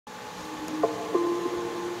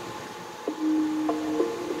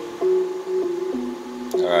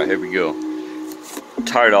Alright, here we go. I'm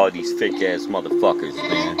tired of all these fake ass motherfuckers,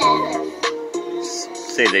 man.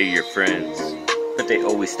 Say they're your friends, but they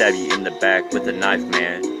always stab you in the back with a knife,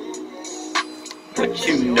 man. What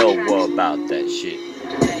you know about that shit?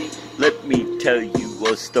 Let me tell you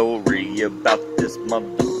a story about this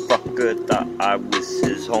motherfucker. Thought I was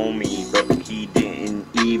his homie, but he didn't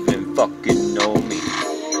even fucking know me.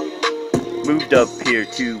 Moved up here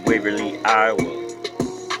to Waverly, Iowa.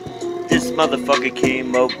 This motherfucker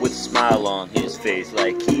came up with a smile on his face,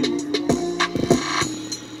 like he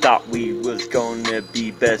thought we was gonna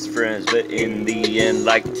be best friends, but in the end,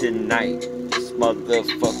 like tonight, this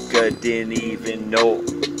motherfucker didn't even know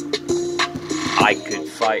I could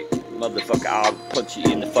fight. Motherfucker, I'll punch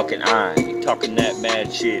you in the fucking eye. Talking that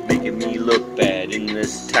mad shit, making me look bad in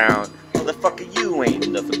this town. Motherfucker, you ain't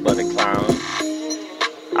nothing but a clown.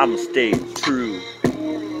 I'ma stay true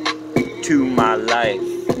to my life.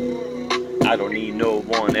 I don't need no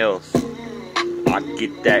one else. I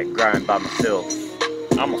get that grind by myself.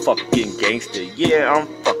 I'm a fucking gangster. Yeah, I'm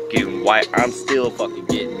fucking white. I'm still fucking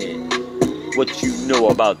getting it. What you know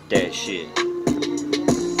about that shit?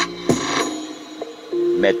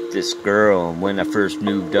 Met this girl when I first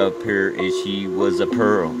moved up here, and she was a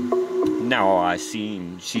pearl. Now I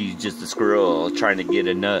seen she's just a squirrel trying to get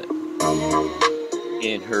a nut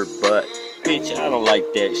in her butt. Bitch, I don't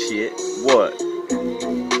like that shit. What?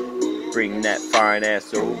 Bring that fine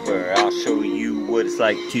ass over. I'll show you what it's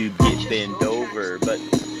like to get bent over. But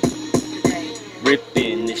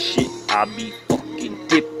ripping this shit, I'll be fucking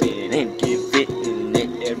dipping and giving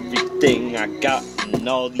it everything I got. And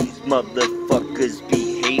all these motherfuckers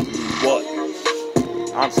be hating. What?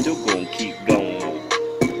 I'm still gonna keep going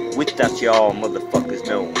without y'all motherfuckers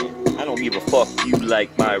knowing. I don't give a fuck you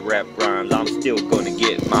like my rap rhymes. I'm still gonna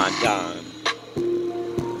get my dime.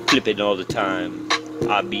 Flipping all the time.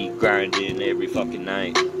 I be grinding every fucking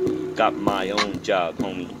night. Got my own job,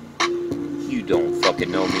 homie. You don't fucking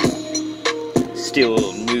know me.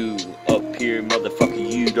 Still new up here,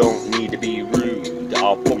 motherfucker. You don't need to be rude.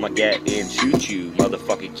 I'll pull my gat and shoot you.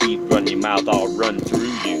 Motherfucker, keep running your mouth, I'll run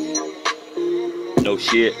through you. No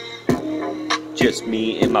shit. Just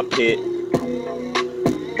me in my pit.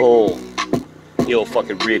 Bull. He'll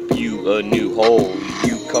fucking rip you a new hole.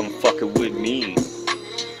 You come fucking with me.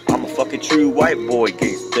 I'm a fucking true white boy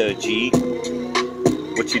gangsta, G.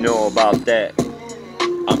 What you know about that?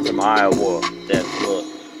 I'm from Iowa. That's what.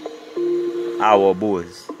 Iowa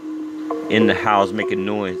boys. In the house making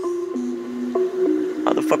noise.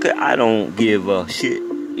 Motherfucker, I don't give a shit.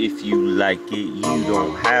 If you like it, you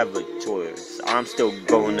don't have a choice. I'm still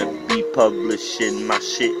gonna be publishing my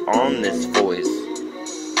shit on this voice.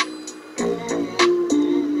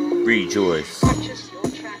 Rejoice.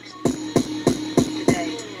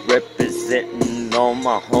 Representing all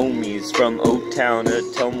my homies from O-Town,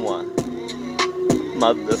 Ottumwa.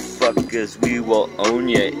 Motherfuckers, we will own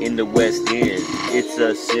ya in the West End. It's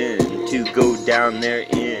a sin to go down there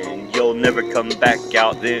in. You'll never come back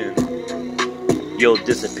out then. You'll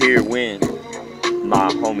disappear when my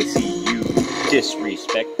homies see you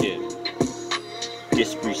disrespecting.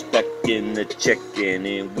 Disrespecting the check-in,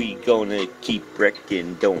 and we gonna keep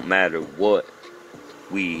wrecking. Don't matter what.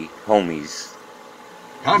 We homies.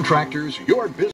 Contractors, your business.